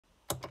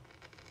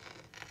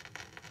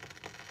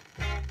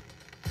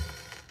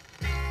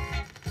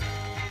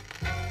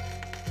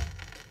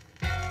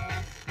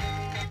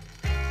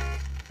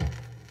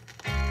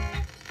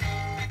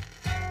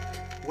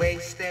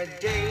Wasted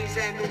days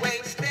and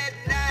wasted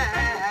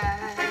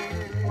nights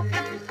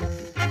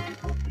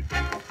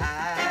I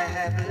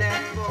have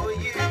left for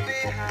you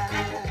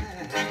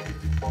behind.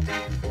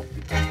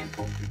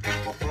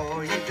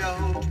 For you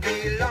don't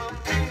belong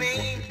to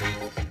me.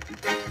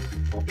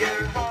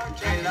 Your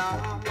heart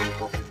belongs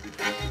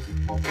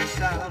to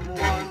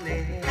someone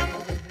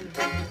else.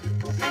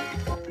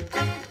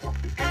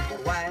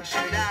 Why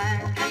should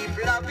I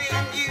keep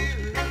loving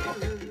you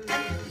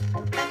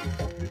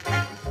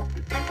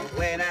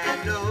when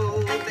I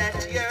know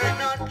that you're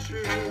not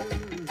true?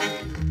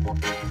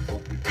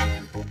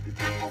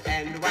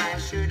 And why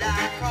should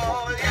I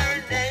call your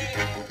name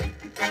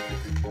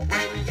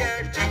when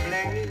you're to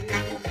blame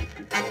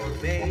for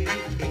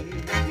making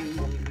me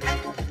blue?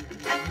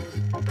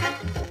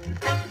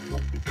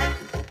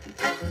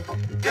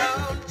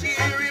 Don't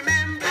you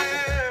remember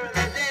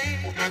the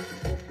day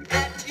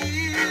that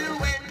you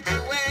went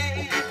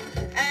away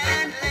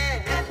and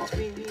left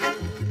me?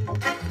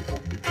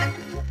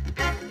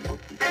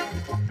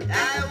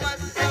 I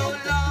was so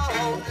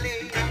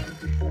lonely,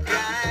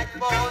 cried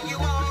for you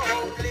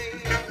only.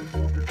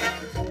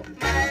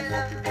 My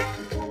love,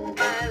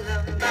 my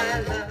love, my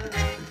love,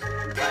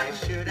 why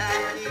should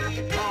I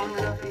keep on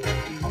loving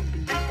you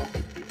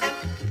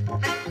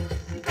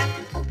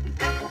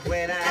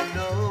when I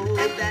know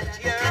that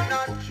you're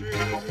not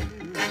true?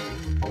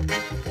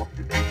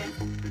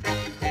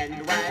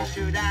 And why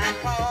should I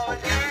call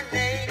your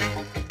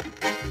name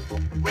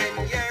when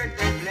you're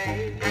to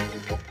blame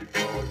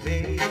for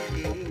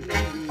making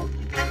me?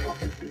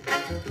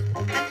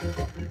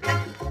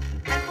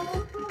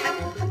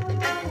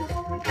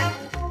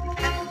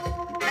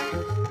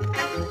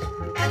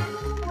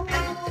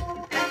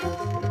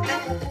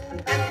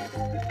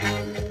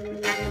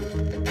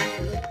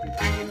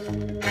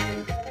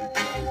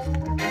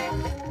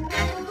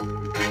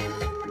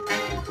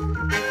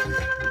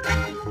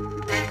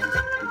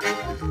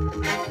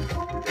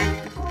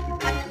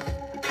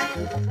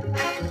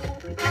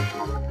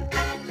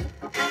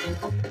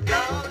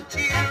 Don't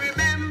you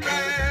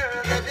remember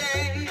the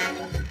day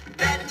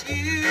that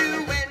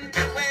you went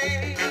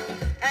away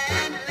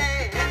and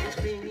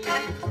left me?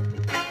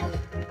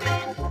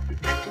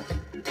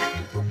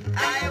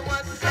 I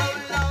was so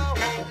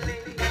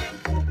lonely,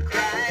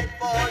 cried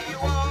for you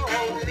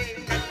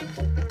only.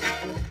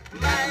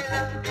 My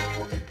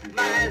love,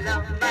 my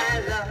love, my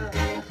love,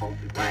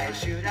 why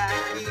should I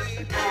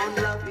keep on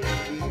loving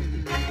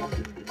you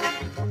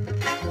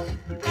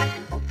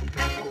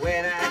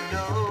when I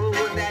know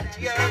that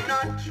you're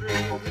not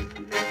true?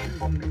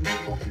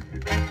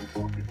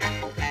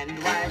 And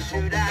why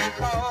should I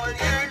call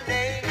your